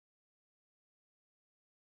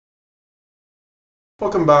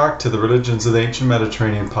Welcome back to the Religions of the Ancient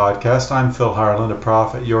Mediterranean podcast. I'm Phil Harland, a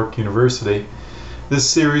prof at York University. This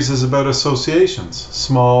series is about associations,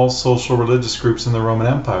 small social religious groups in the Roman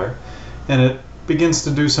Empire, and it begins to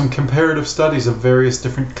do some comparative studies of various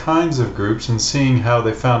different kinds of groups and seeing how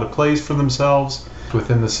they found a place for themselves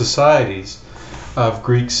within the societies of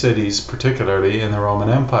Greek cities, particularly in the Roman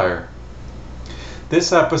Empire.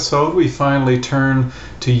 This episode, we finally turn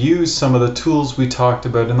to use some of the tools we talked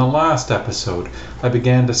about in the last episode. I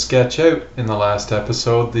began to sketch out in the last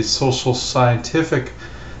episode the social, scientific,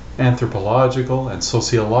 anthropological, and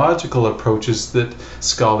sociological approaches that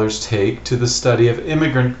scholars take to the study of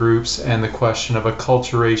immigrant groups and the question of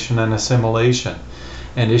acculturation and assimilation,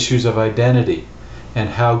 and issues of identity, and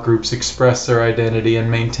how groups express their identity and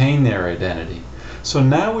maintain their identity. So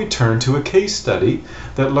now we turn to a case study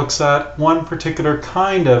that looks at one particular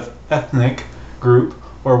kind of ethnic group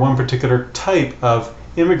or one particular type of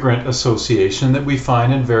immigrant association that we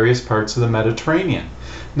find in various parts of the Mediterranean,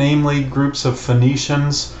 namely groups of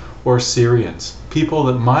Phoenicians or Syrians, people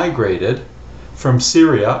that migrated from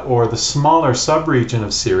Syria or the smaller sub-region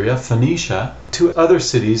of Syria, Phoenicia, to other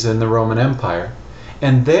cities in the Roman Empire,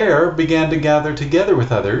 and there began to gather together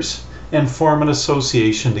with others and form an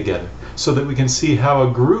association together, so that we can see how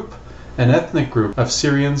a group, an ethnic group of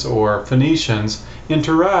Syrians or Phoenicians,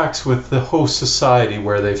 interacts with the host society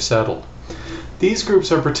where they've settled. These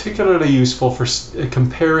groups are particularly useful for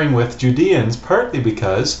comparing with Judeans, partly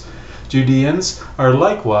because Judeans are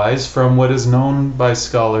likewise from what is known by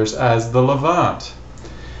scholars as the Levant,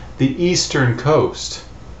 the eastern coast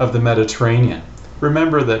of the Mediterranean.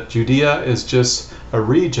 Remember that Judea is just a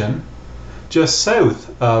region just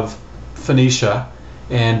south of Phoenicia,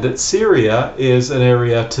 and that Syria is an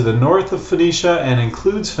area to the north of Phoenicia and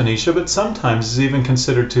includes Phoenicia, but sometimes is even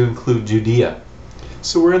considered to include Judea.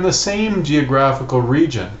 So we're in the same geographical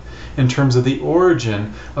region in terms of the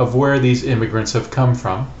origin of where these immigrants have come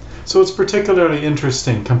from. So it's particularly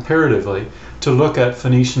interesting comparatively to look at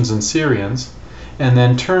Phoenicians and Syrians and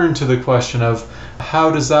then turn to the question of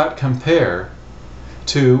how does that compare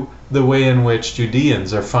to the way in which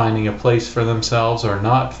Judeans are finding a place for themselves or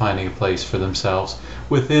not finding a place for themselves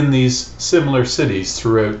within these similar cities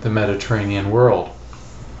throughout the Mediterranean world.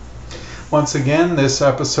 Once again, this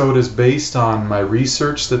episode is based on my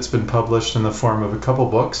research that's been published in the form of a couple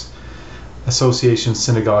books: Associations,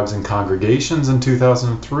 Synagogues, and Congregations in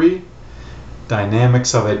 2003,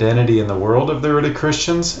 Dynamics of Identity in the World of the Early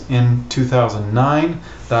Christians in 2009.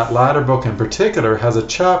 That latter book in particular has a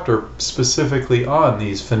chapter specifically on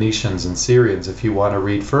these Phoenicians and Syrians if you want to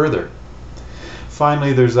read further.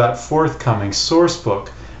 Finally, there's that forthcoming source book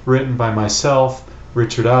written by myself,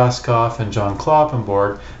 Richard Askoff, and John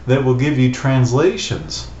Kloppenborg that will give you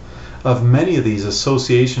translations of many of these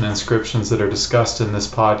association inscriptions that are discussed in this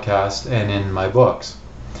podcast and in my books.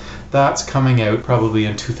 That's coming out probably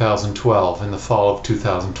in 2012, in the fall of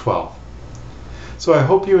 2012. So I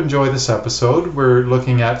hope you enjoy this episode. We're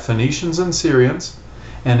looking at Phoenicians and Syrians,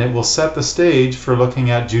 and it will set the stage for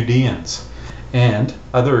looking at Judeans and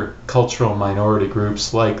other cultural minority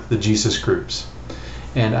groups like the Jesus groups,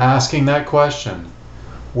 and asking that question: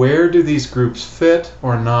 where do these groups fit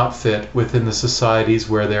or not fit within the societies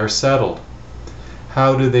where they are settled?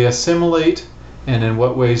 How do they assimilate, and in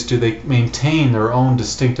what ways do they maintain their own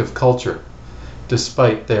distinctive culture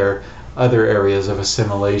despite their other areas of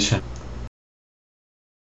assimilation?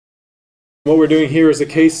 What we're doing here is a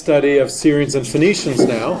case study of Syrians and Phoenicians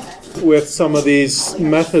now, with some of these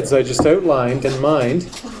methods I just outlined in mind.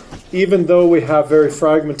 Even though we have very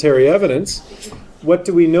fragmentary evidence, what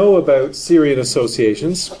do we know about Syrian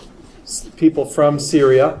associations? People from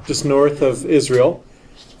Syria, just north of Israel,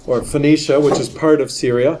 or Phoenicia, which is part of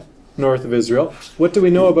Syria, north of Israel. What do we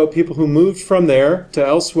know about people who moved from there to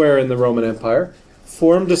elsewhere in the Roman Empire,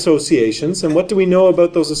 formed associations, and what do we know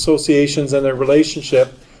about those associations and their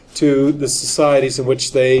relationship to the societies in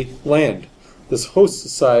which they land, this host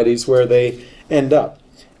societies where they end up?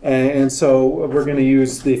 And so we're going to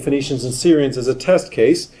use the Phoenicians and Syrians as a test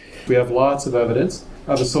case. We have lots of evidence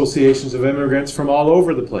of associations of immigrants from all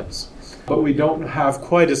over the place, but we don't have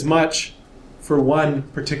quite as much for one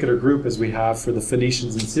particular group as we have for the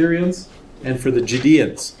Phoenicians and Syrians and for the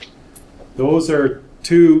Judeans. Those are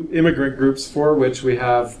two immigrant groups for which we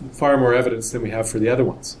have far more evidence than we have for the other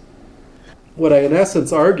ones. What I in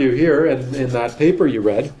essence argue here, and in that paper you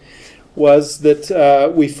read, was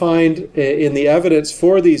that we find in the evidence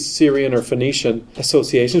for these Syrian or Phoenician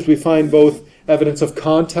associations, we find both evidence of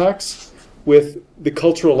contacts with the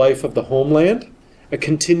cultural life of the homeland, a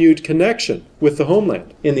continued connection with the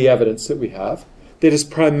homeland in the evidence that we have, that is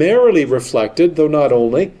primarily reflected, though not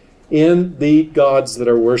only, in the gods that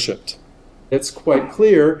are worshipped. It's quite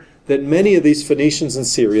clear that many of these Phoenicians and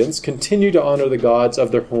Syrians continue to honor the gods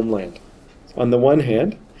of their homeland, on the one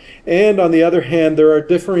hand, and on the other hand, there are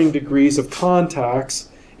differing degrees of contacts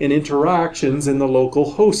and interactions in the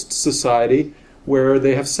local host society where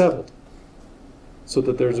they have settled. So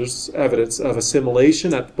that there's evidence of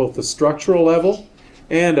assimilation at both the structural level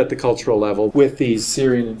and at the cultural level with these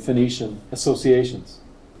Syrian and Phoenician associations.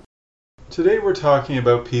 Today we're talking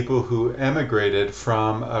about people who emigrated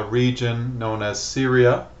from a region known as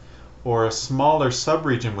Syria or a smaller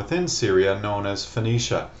subregion within Syria known as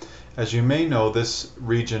Phoenicia. As you may know, this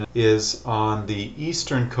region is on the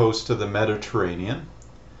eastern coast of the Mediterranean,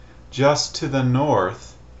 just to the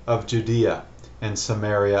north of Judea and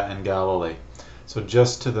Samaria and Galilee. So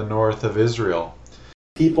just to the north of Israel.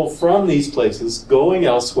 People from these places going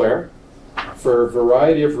elsewhere for a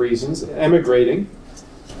variety of reasons, emigrating,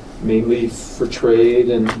 mainly for trade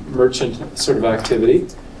and merchant sort of activity,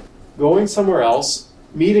 going somewhere else,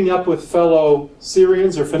 meeting up with fellow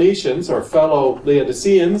Syrians or Phoenicians or fellow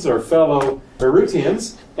Laodiceans or fellow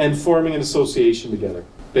Beirutians and forming an association together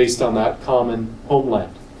based on that common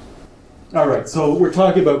homeland. All right, so we're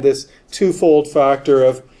talking about this twofold factor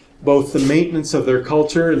of both the maintenance of their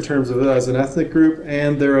culture in terms of as an ethnic group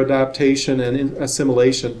and their adaptation and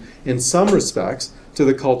assimilation in some respects to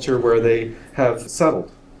the culture where they have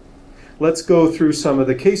settled. Let's go through some of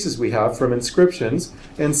the cases we have from inscriptions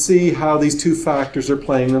and see how these two factors are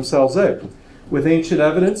playing themselves out. With ancient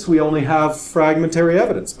evidence, we only have fragmentary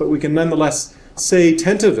evidence, but we can nonetheless say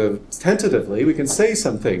tentatively, we can say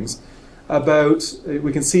some things about,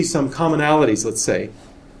 we can see some commonalities, let's say,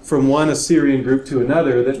 from one Assyrian group to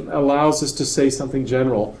another that allows us to say something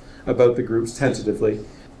general about the groups tentatively.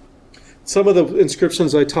 Some of the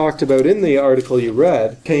inscriptions I talked about in the article you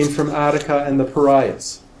read came from Attica and the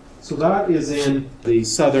Piraeus. So that is in the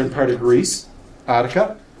southern part of Greece,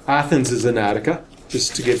 Attica. Athens is in Attica,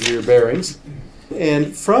 just to give you your bearings.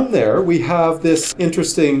 And from there, we have this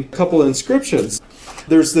interesting couple inscriptions.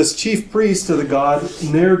 There's this chief priest of the god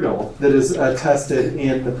Nergal that is attested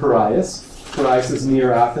in the Piraeus. Piraeus is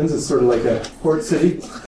near Athens. It's sort of like a port city.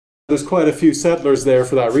 There's quite a few settlers there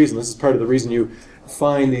for that reason. This is part of the reason you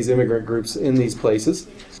find these immigrant groups in these places.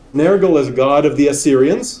 Nergal is a god of the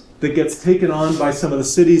Assyrians that gets taken on by some of the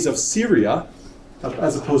cities of Syria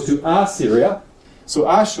as opposed to Assyria. So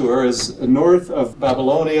Ashur is north of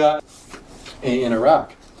Babylonia in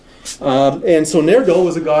Iraq. And so Nergal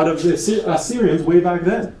was a god of the Assyrians way back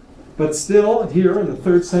then. But still, here in the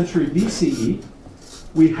 3rd century BCE,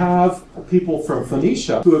 we have people from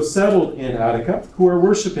Phoenicia who have settled in Attica who are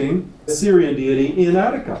worshipping the Syrian deity in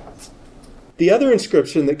Attica. The other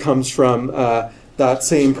inscription that comes from that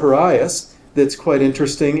same Piraeus that's quite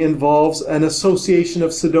interesting involves an association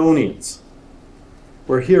of Sidonians,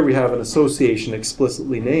 where here we have an association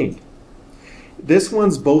explicitly named. This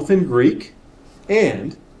one's both in Greek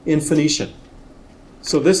and in Phoenician.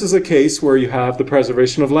 So this is a case where you have the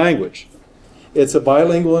preservation of language. It's a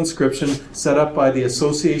bilingual inscription set up by the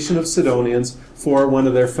Association of Sidonians for one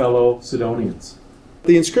of their fellow Sidonians.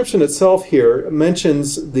 The inscription itself here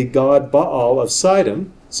mentions the god Baal of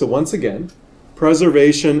Sidon, so once again,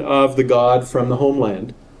 preservation of the god from the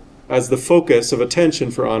homeland as the focus of attention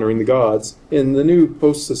for honoring the gods in the new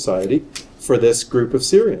host society for this group of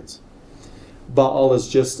Syrians. Baal is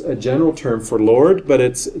just a general term for Lord,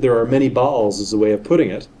 but there are many Baals is a way of putting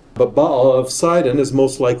it. But Baal of Sidon is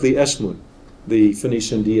most likely Eshmun, the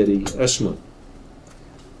Phoenician deity Eshmun.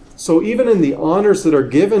 So even in the honors that are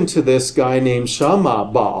given to this guy named Shammah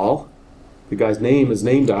Baal, the guy's name is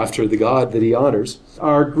named after the god that he honors,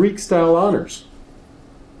 are Greek-style honors.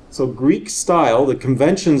 So Greek style, the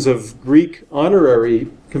conventions of Greek honorary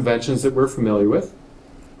conventions that we're familiar with,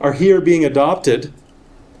 are here being adopted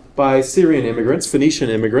by Syrian immigrants, Phoenician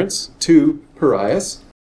immigrants, to Piraeus.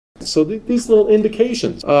 So these little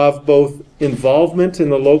indications of both involvement in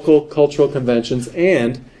the local cultural conventions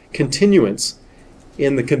and continuance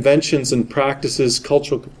in the conventions and practices,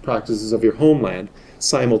 cultural practices of your homeland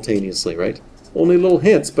simultaneously, right? Only little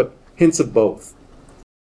hints, but hints of both.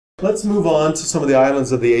 Let's move on to some of the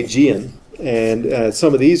islands of the Aegean. And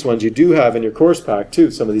some of these ones you do have in your course pack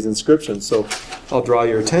too, some of these inscriptions. So I'll draw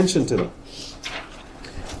your attention to them.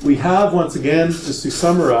 We have, once again, just to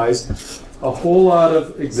summarize, a whole lot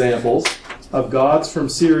of examples of gods from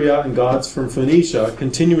Syria and gods from Phoenicia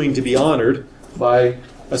continuing to be honored by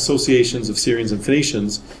associations of Syrians and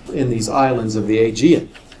Phoenicians in these islands of the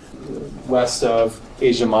Aegean, west of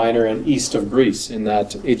Asia Minor and east of Greece in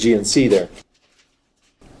that Aegean Sea there.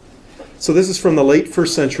 So this is from the late 1st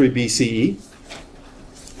century BCE.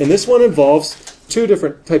 And this one involves two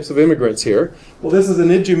different types of immigrants here. Well, this is an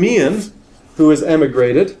Idumean who has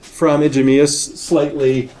emigrated from Idumeus,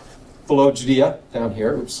 slightly below Judea, down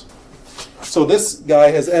here. Oops. So this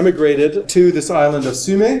guy has emigrated to this island of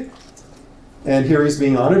Sume, and here he's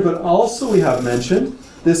being honored. But also we have mentioned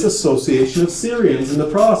this association of Syrians in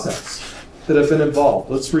the process that have been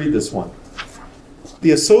involved. Let's read this one.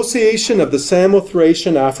 The association of the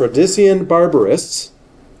Samothracian Aphrodisian Barbarists,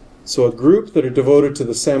 so a group that are devoted to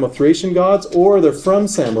the Samothracian gods, or they're from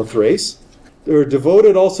Samothrace. They're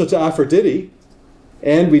devoted also to Aphrodite,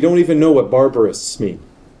 and we don't even know what barbarists mean.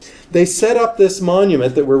 They set up this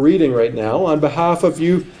monument that we're reading right now on behalf of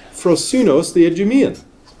Euphrosynos the Idumean,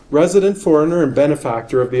 resident foreigner and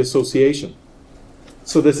benefactor of the association.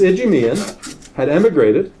 So this Idumean had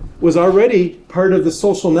emigrated, was already part of the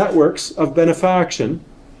social networks of benefaction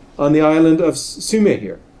on the island of Sume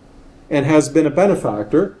here, and has been a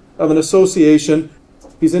benefactor of an association.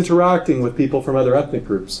 He's interacting with people from other ethnic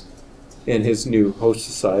groups in his new host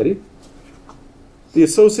society. The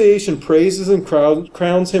association praises and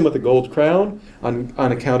crowns him with a gold crown on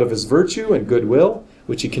account of his virtue and goodwill,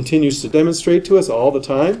 which he continues to demonstrate to us all the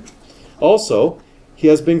time. Also, he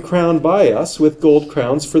has been crowned by us with gold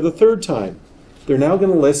crowns for the third time. They're now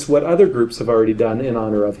going to list what other groups have already done in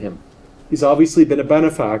honor of him. He's obviously been a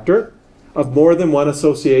benefactor of more than one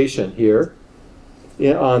association here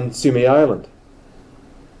on Sume Island.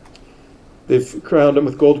 They've crowned him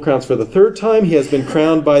with gold crowns for the third time. He has been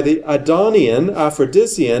crowned by the Adonian,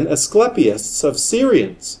 Aphrodisian Asclepiasts of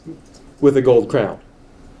Syrians with a gold crown.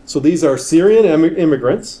 So these are Syrian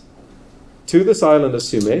immigrants to this island of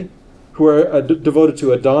Sume who are devoted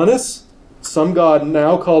to Adonis, some god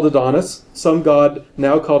now called Adonis, some god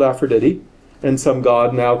now called Aphrodite, and some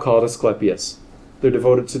god now called Asclepius. They're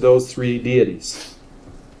devoted to those three deities.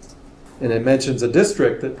 And it mentions a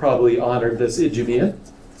district that probably honored this Idumean.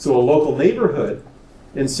 So a local neighborhood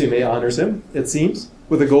in Sume honors him, it seems,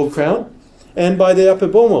 with a gold crown, and by the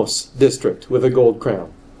Epibomos district with a gold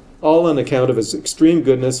crown, all on account of his extreme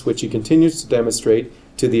goodness, which he continues to demonstrate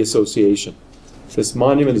to the association. This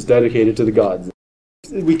monument is dedicated to the gods.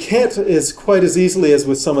 We can't, quite as easily as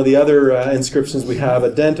with some of the other inscriptions we have,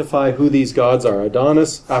 identify who these gods are.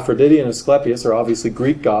 Adonis, Aphrodite, and Asclepius are obviously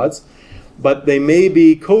Greek gods, but they may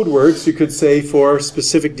be code words, you could say, for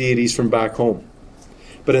specific deities from back home.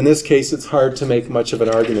 But in this case, it's hard to make much of an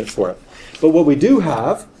argument for it. But what we do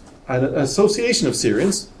have, an association of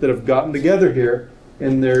Syrians that have gotten together here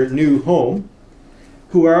in their new home,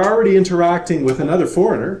 who are already interacting with another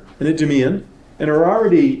foreigner, an Idumean, and are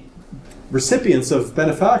already recipients of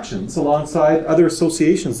benefactions alongside other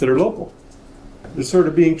associations that are local. They're sort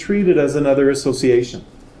of being treated as another association.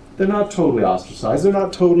 They're not totally ostracized. They're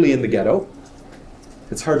not totally in the ghetto.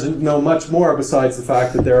 It's hard to know much more besides the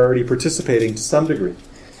fact that they're already participating to some degree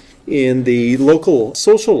in the local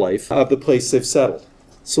social life of the place they've settled.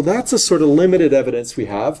 So that's a sort of limited evidence we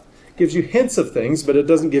have. Gives you hints of things, but it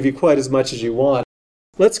doesn't give you quite as much as you want.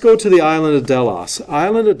 Let's go to the island of Delos.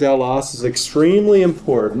 Island of Delos is extremely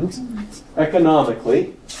important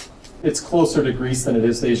economically. It's closer to Greece than it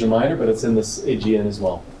is to Asia Minor, but it's in the Aegean as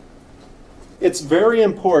well. It's very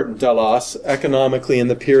important, Delos, economically in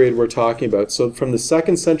the period we're talking about. So from the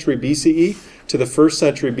 2nd century BCE to the 1st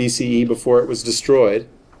century BCE before it was destroyed,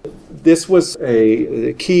 this was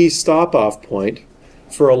a key stop-off point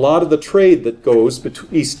for a lot of the trade that goes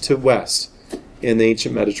east to west in the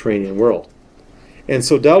ancient Mediterranean world. And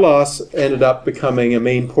so Delos ended up becoming a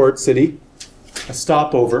main port city, a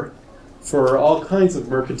stopover for all kinds of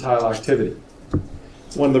mercantile activity.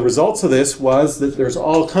 One of the results of this was that there's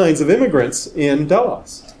all kinds of immigrants in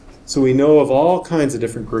Delos. So we know of all kinds of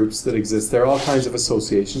different groups that exist there, all kinds of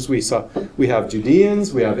associations. We have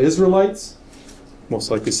Judeans, we have Israelites, most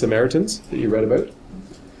likely Samaritans that you read about.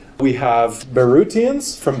 We have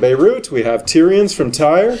Beiroutians from Beirut, we have Tyrians from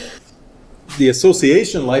Tyre. The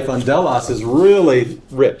association life on Delos is really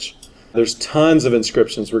rich. There's tons of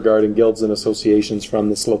inscriptions regarding guilds and associations from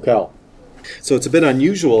this locale. So it's a bit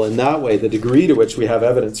unusual in that way, the degree to which we have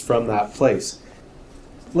evidence from that place.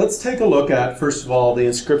 Let's take a look at, first of all, the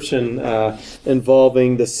inscription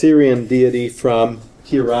involving the Syrian deity from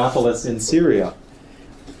Hierapolis in Syria.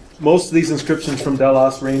 Most of these inscriptions from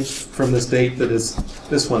Delos range from this date that is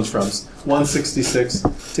this one's from, 166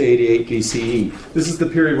 to 88 BCE. This is the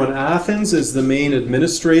period when Athens is the main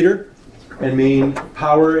administrator and main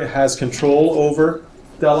power. It has control over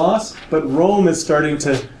Delos, but Rome is starting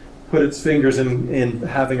to put its fingers in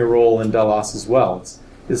having a role in Delos as well.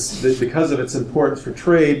 It's because of its importance for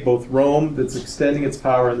trade, both Rome, that's extending its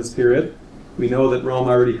power in this period. We know that Rome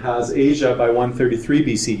already has Asia by 133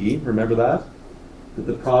 BCE. Remember that? That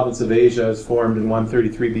the province of Asia is formed in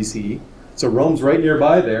 133 BCE. So Rome's right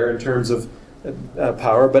nearby there in terms of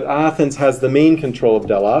power, but Athens has the main control of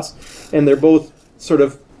Delos, and they're both sort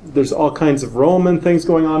of, there's all kinds of Roman things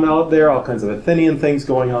going on out there, all kinds of Athenian things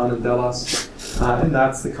going on in Delos, and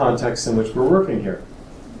that's the context in which we're working here.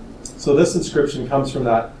 So this inscription comes from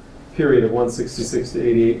that period of 166 to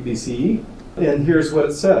 88 BCE, and here's what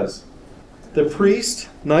it says. The priest,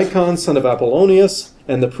 Nikon, son of Apollonius,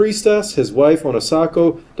 and the priestess, his wife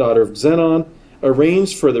Onosako, daughter of Xenon,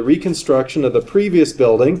 arranged for the reconstruction of the previous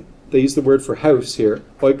building, they use the word for house here,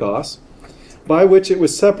 oikos, by which it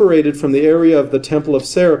was separated from the area of the temple of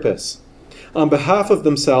Serapis, on behalf of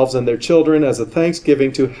themselves and their children as a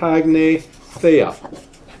thanksgiving to Hagne Thea,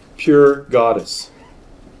 pure goddess.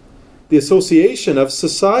 The association of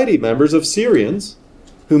society members of Syrians,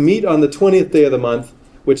 who meet on the 20th day of the month,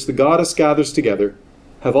 which the goddess gathers together,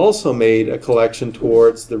 have also made a collection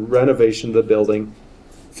towards the renovation of the building,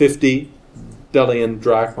 50 Delian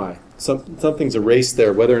drachmae. Something's erased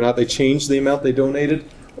there. Whether or not they changed the amount they donated,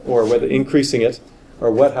 or whether increasing it,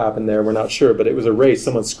 or what happened there, we're not sure. But it was erased.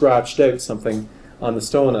 Someone scratched out something on the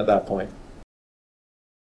stone at that point.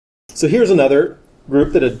 So here's another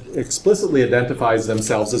group that explicitly identifies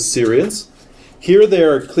themselves as Syrians. Here they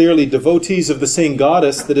are clearly devotees of the same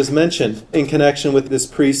goddess that is mentioned in connection with this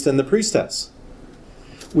priest and the priestess.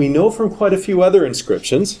 We know from quite a few other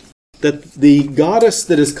inscriptions that the goddess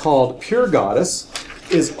that is called pure goddess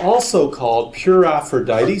is also called pure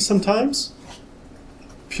Aphrodite sometimes.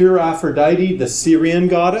 Pure Aphrodite, the Syrian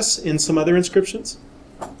goddess, in some other inscriptions.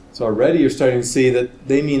 So already you're starting to see that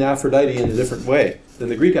they mean Aphrodite in a different way than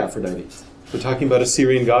the Greek Aphrodite. We're talking about a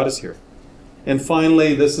Syrian goddess here. And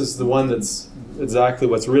finally, this is the one that's exactly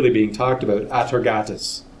what's really being talked about,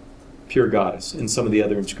 Atargatis, pure goddess, in some of the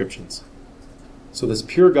other inscriptions. So this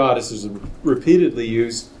pure goddess is repeatedly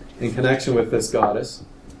used in connection with this goddess,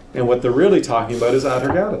 and what they're really talking about is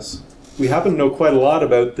Atargatis. We happen to know quite a lot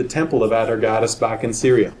about the temple of Atargatis back in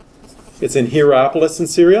Syria. It's in Hierapolis in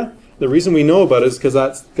Syria. The reason we know about it is because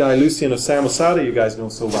that guy Lucian of Samosata, you guys know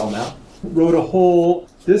so well now, wrote a whole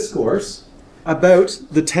discourse about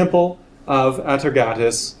the temple of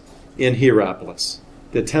Atargatis in Hierapolis.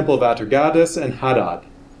 The temple of Atargatis and Hadad,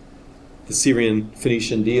 the Syrian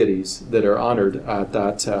Phoenician deities that are honored at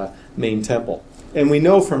that main temple. And we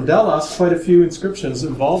know from Delos quite a few inscriptions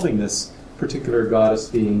involving this particular goddess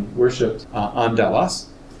being worshipped on Delos,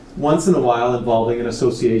 once in a while involving an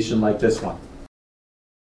association like this one.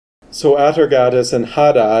 So Atargatis and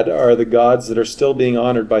Hadad are the gods that are still being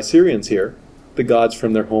honored by Syrians here, the gods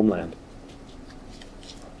from their homeland.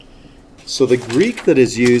 So the Greek that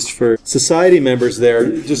is used for society members there,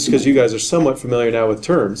 just because you guys are somewhat familiar now with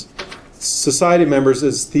terms, society members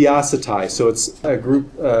is theasotai, so it's a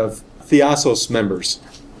group of theasos members.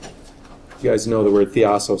 You guys know the word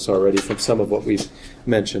theasos already from some of what we've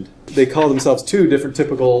mentioned. They call themselves two different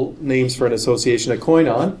typical names for an association, a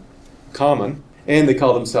koinon, common, and they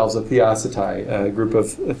call themselves a theasotai, a group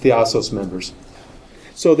of theasos members.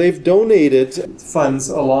 So they've donated funds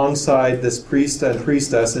alongside this priest and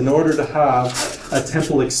priestess in order to have a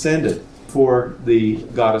temple extended for the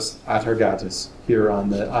goddess Atargatis here on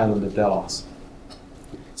the island of Delos.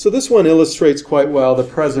 So this one illustrates quite well the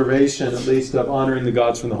preservation, at least, of honoring the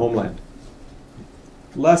gods from the homeland.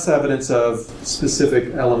 Less evidence of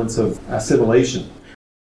specific elements of assimilation.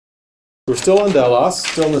 We're still on Delos,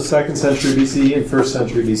 still in the 2nd century BC and 1st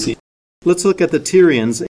century BC. Let's look at the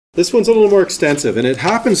Tyrians. This one's a little more extensive, and it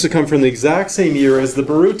happens to come from the exact same year as the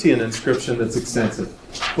Berutian inscription that's extensive.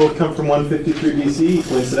 Both come from 153 BCE,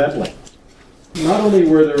 coincidentally. Not only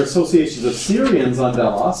were there associations of Syrians on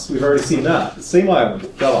Delos, we've already seen that, the same island,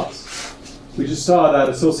 Delos. We just saw that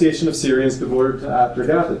association of Syrians devoted to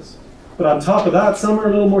Atargatis. But on top of that, some are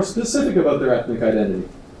a little more specific about their ethnic identity.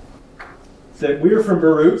 That we're from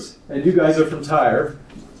Beirut, and you guys are from Tyre.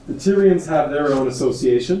 The Tyrians have their own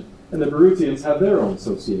association, and the Berutians have their own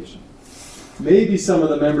association. Maybe some of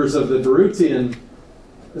the members of the Berutian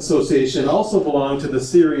association also belong to the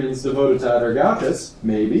Syrians devoted to Atargatis,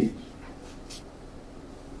 maybe.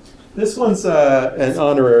 This one's an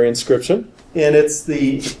honorary inscription, and it's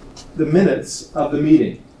the minutes of the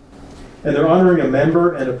meeting. And they're honoring a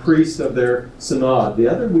member and a priest of their synod. The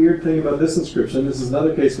other weird thing about this inscription, this is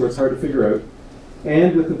another case where it's hard to figure out,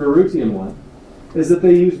 and with the Berutian one, is that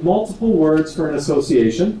they use multiple words for an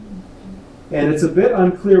association, and it's a bit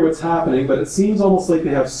unclear what's happening, but it seems almost like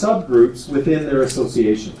they have subgroups within their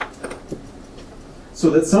association.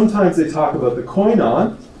 So that sometimes they talk about the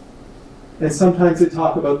koinon, and sometimes they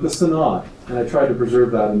talk about the synod, and I tried to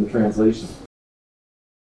preserve that in the translation.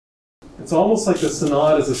 It's almost like the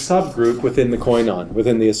synod is a subgroup within the koinon,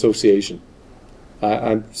 within the association.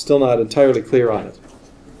 I'm still not entirely clear on it.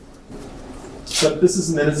 But this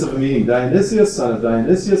is minutes of a meeting. Dionysius, son of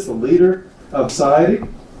Dionysius, the leader of society,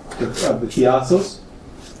 of the Chiassos,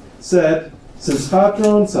 said, since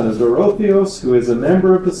Patron, son of Dorotheos, who is a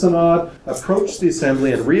member of the synod, approached the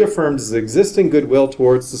assembly and reaffirmed his existing goodwill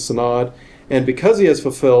towards the synod, and because he has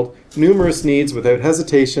fulfilled numerous needs without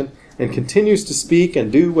hesitation, and continues to speak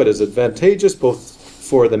and do what is advantageous both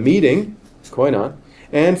for the meeting, koinon,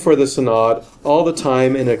 and for the synod, all the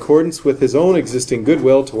time in accordance with his own existing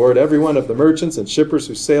goodwill toward every one of the merchants and shippers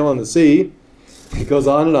who sail on the sea. It goes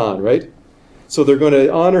on, right? So they're going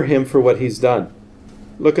to honor him for what he's done.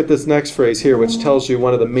 Look at this next phrase here, which tells you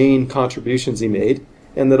one of the main contributions he made,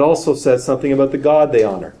 and that also says something about the god they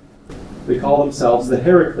honor. They call themselves the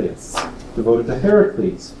Heracleists, devoted to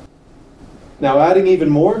Heracles. Now, adding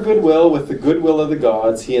even more goodwill with the goodwill of the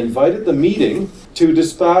gods, he invited the meeting to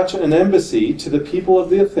dispatch an embassy to the people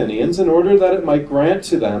of the Athenians in order that it might grant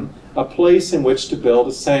to them a place in which to build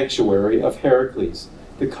a sanctuary of Heracles,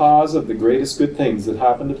 the cause of the greatest good things that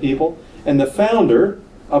happened to people, and the founder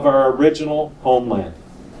of our original homeland.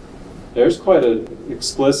 There's quite an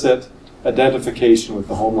explicit identification with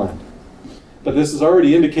the homeland. But this is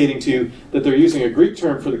already indicating to you that they're using a Greek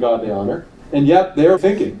term for the god they honor, and yet they're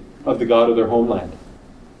thinking of the god of their homeland.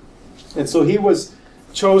 And so he was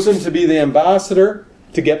chosen to be the ambassador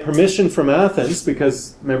to get permission from Athens,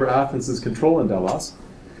 because remember Athens is controlling Delos,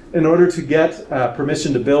 in order to get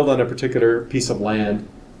permission to build on a particular piece of land.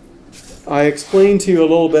 I explained to you a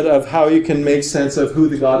little bit of how you can make sense of who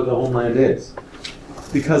the god of the homeland is.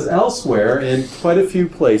 Because elsewhere, in quite a few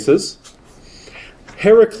places,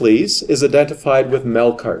 Heracles is identified with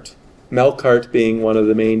Melkart. Melkart being one of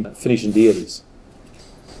the main Phoenician deities.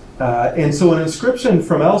 And so an inscription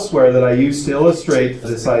from elsewhere that I used to illustrate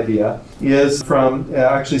this idea is from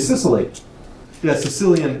actually Sicily. Yeah,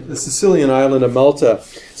 the Sicilian island of Malta.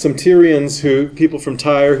 Some Tyrians, people from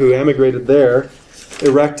Tyre who emigrated there,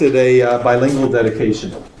 erected a bilingual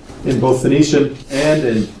dedication in both Phoenician and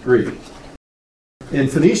in Greek. In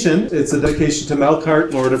Phoenician, it's a dedication to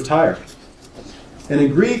Melkart, Lord of Tyre. And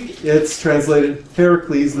in Greek, it's translated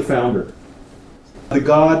Heracles, the founder. The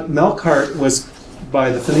god Melkart was, by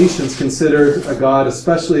the Phoenicians, considered a god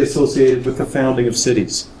especially associated with the founding of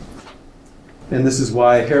cities. And this is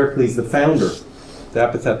why Heracles, the founder, the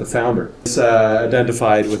epithet the founder, is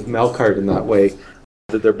identified with Melkart in that way,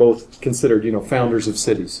 that they're both considered, founders of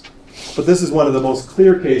cities. But this is one of the most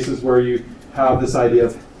clear cases where you have this idea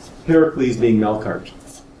of Heracles being Melkart.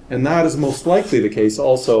 And that is most likely the case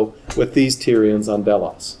also with these Tyrians on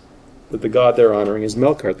Delos, that the god they're honoring is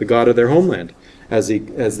Melkart, the god of their homeland, as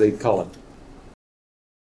they call him.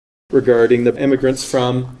 Regarding the immigrants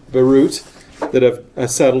from Beirut that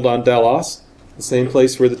have settled on Delos, the same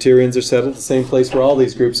place where the Tyrians are settled, the same place where all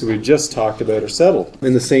these groups that we just talked about are settled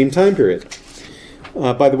in the same time period.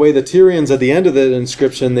 By the way, the Tyrians at the end of the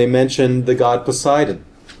inscription, they mention the god Poseidon.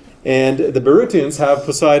 And the Beirutians have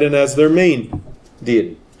Poseidon as their main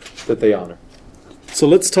deity that they honor. So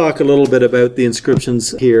let's talk a little bit about the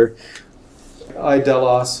inscriptions here. I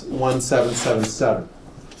Delos 1777.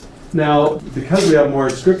 Now, because we have more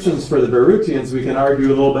inscriptions for the Beirutians, we can argue a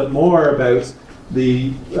little bit more about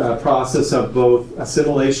the process of both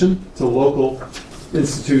assimilation to local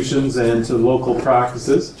institutions and to local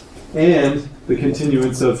practices, and the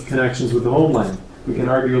continuance of connections with the homeland. We can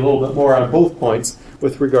argue a little bit more on both points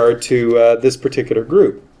with regard to this particular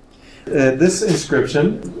group. This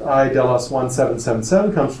inscription, I Delos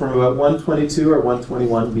 1777, comes from about 122 or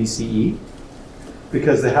 121 BCE,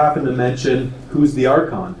 because they happen to mention who's the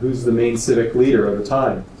archon, who's the main civic leader of the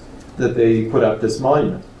time that they put up this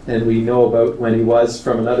monument. And we know about when he was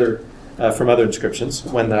from other inscriptions,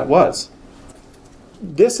 when that was.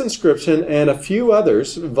 This inscription and a few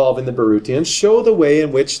others involving the Beirutians show the way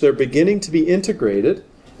in which they're beginning to be integrated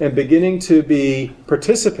and beginning to be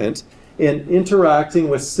participant in interacting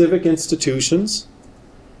with civic institutions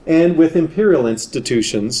and with imperial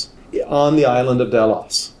institutions on the island of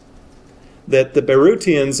Delos. That the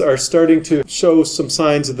Beirutians are starting to show some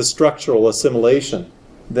signs of the structural assimilation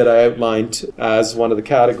that I outlined as one of the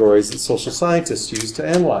categories that social scientists use to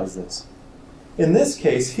analyze this. In this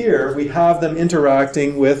case here, we have them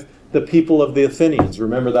interacting with the people of the Athenians.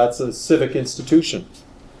 Remember, that's a civic institution.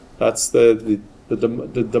 That's the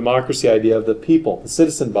democracy idea of the people, the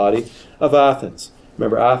citizen body of Athens.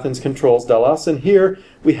 Remember, Athens controls Delos, and here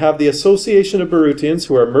we have the association of Beirutians,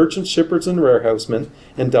 who are merchants, shippers, and warehousemen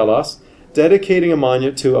in Delos, dedicating a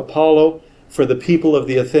monument to Apollo for the people of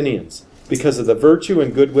the Athenians, because of the virtue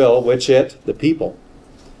and goodwill which it, the people,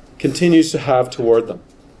 continues to have toward them.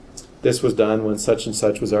 This was done when such and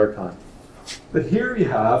such was archon. But here you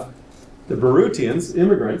have the Beirutians,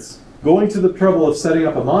 immigrants, going to the trouble of setting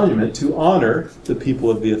up a monument to honor the people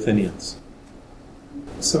of the Athenians.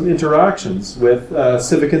 Some interactions with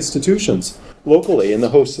civic institutions locally in the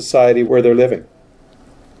host society where they're living.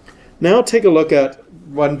 Now take a look at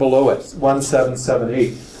one below it,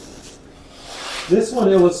 1778. This one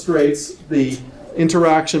illustrates the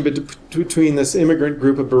interaction between this immigrant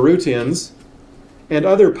group of Berutians and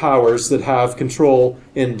other powers that have control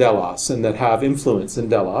in Delos and that have influence in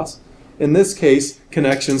Delos. In this case,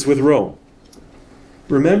 connections with Rome.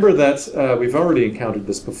 Remember that we've already encountered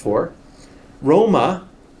this before. Roma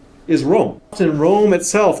is Rome. And Rome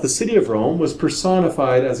itself, the city of Rome, was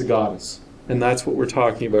personified as a goddess. And that's what we're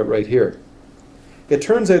talking about right here. It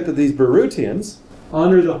turns out that these Berutians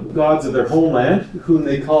honor the gods of their homeland, whom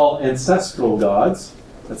they call ancestral gods.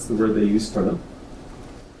 That's the word they use for them.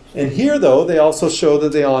 And here, though, they also show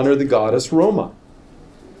that they honor the goddess Roma.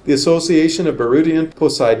 The Association of Berutian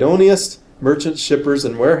Poseidonists, merchants, shippers,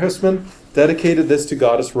 and warehousemen dedicated this to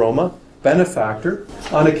goddess Roma, benefactor,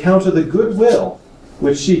 on account of the goodwill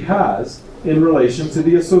which she has in relation to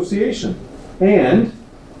the association and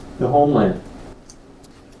the homeland.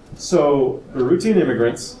 So, Berutian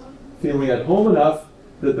immigrants, feeling at home enough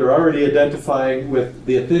that they're already identifying with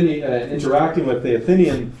the interacting with the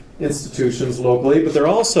Athenian institutions locally, but they're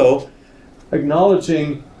also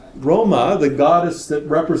acknowledging Roma, the goddess that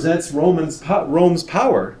represents Rome's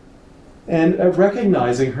power, and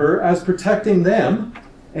recognizing her as protecting them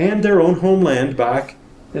and their own homeland back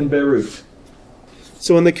in Beirut.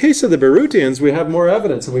 So in the case of the Berutians, we have more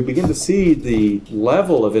evidence, and we begin to see the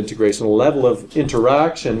level of integration, the level of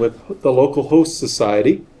interaction with the local host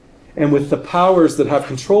society and with the powers that have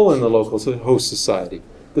control in the local host society,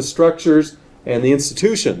 the structures and the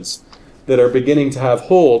institutions that are beginning to have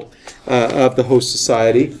hold of the host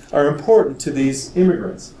society are important to these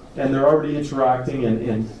immigrants. And they're already interacting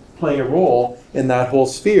and playing a role in that whole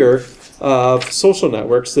sphere of social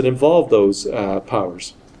networks that involve those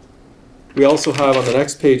powers. We also have on the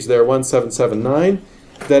next page there, 1779,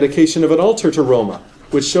 dedication of an altar to Roma,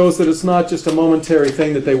 which shows that it's not just a momentary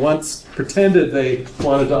thing that they once pretended they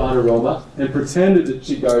wanted to honor Roma and pretended that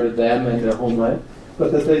she guarded them and their homeland,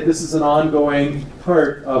 but that this is an ongoing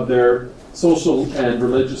part of their social and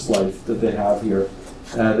religious life that they have here,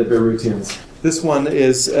 the Berutians. This one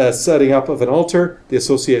is setting up of an altar, the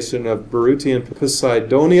Association of Berutian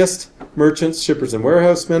Poseidonists, merchants, shippers, and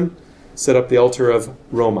warehousemen, set up the altar of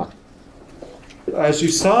Roma. As you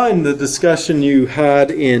saw in the discussion you had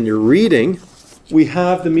in your reading, we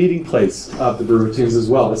have the meeting place of the Berutians as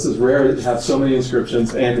well. This is rare to have so many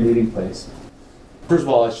inscriptions and the meeting place. First of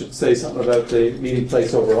all, I should say something about the meeting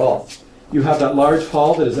place overall. You have that large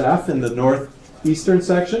hall that is F in the northeastern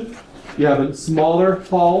section. You have a smaller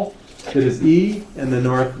hall that is E in the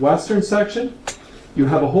northwestern section. You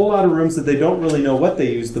have a whole lot of rooms that they don't really know what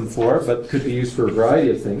they use them for, but could be used for a variety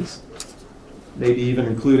of things. Maybe even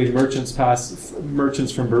including merchants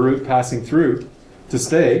from Beirut passing through to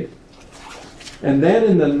stay. And then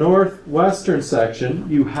in the northwestern section,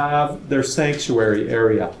 you have their sanctuary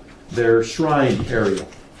area, their shrine area.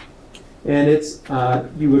 And it's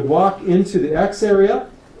you would walk into the X area,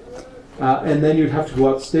 and then you'd have to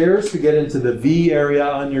go upstairs to get into the V area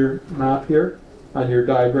on your map here, on your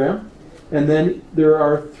diagram. And then there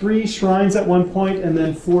are 3 shrines at one point, and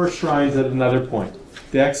then 4 shrines at another point.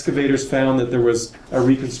 The excavators found that there was a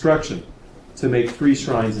reconstruction to make 3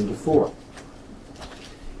 shrines into 4.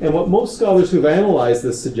 And what most scholars who've analyzed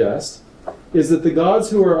this suggest is that the gods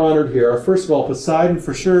who are honored here are, first of all, Poseidon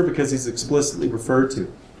for sure, because he's explicitly referred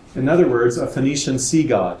to. In other words, a Phoenician sea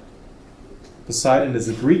god. Poseidon is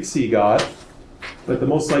a Greek sea god, but the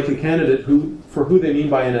most likely candidate for who they mean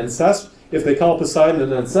by an ancestral, if they call Poseidon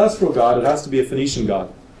an ancestral god, it has to be a Phoenician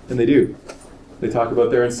god. And they do. They talk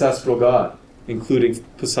about their ancestral god, including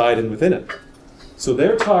Poseidon within it. So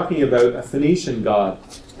they're talking about a Phoenician god,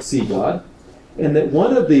 sea god, and that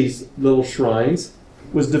one of these little shrines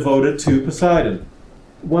was devoted to Poseidon.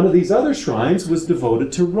 One of these other shrines was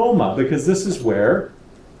devoted to Roma, because this is where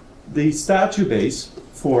the statue base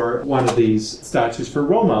for one of these statues for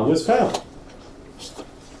Roma was found.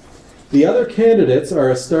 The other candidates are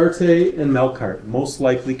Astarte and Melkart, most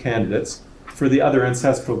likely candidates for the other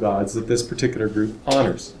ancestral gods that this particular group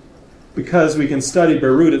honors. Because we can study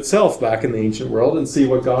Beirut itself back in the ancient world and see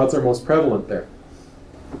what gods are most prevalent there.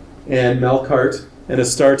 And Melkart and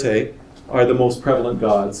Astarte are the most prevalent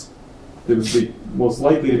gods that would be most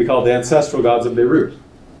likely to be called the ancestral gods of Beirut.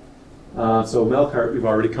 So Melkart we've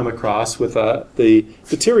already come across with the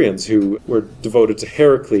Tyrians, who were devoted to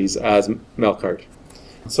Heracles as Melkart.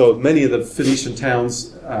 So many of the Phoenician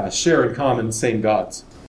towns share in common the same gods.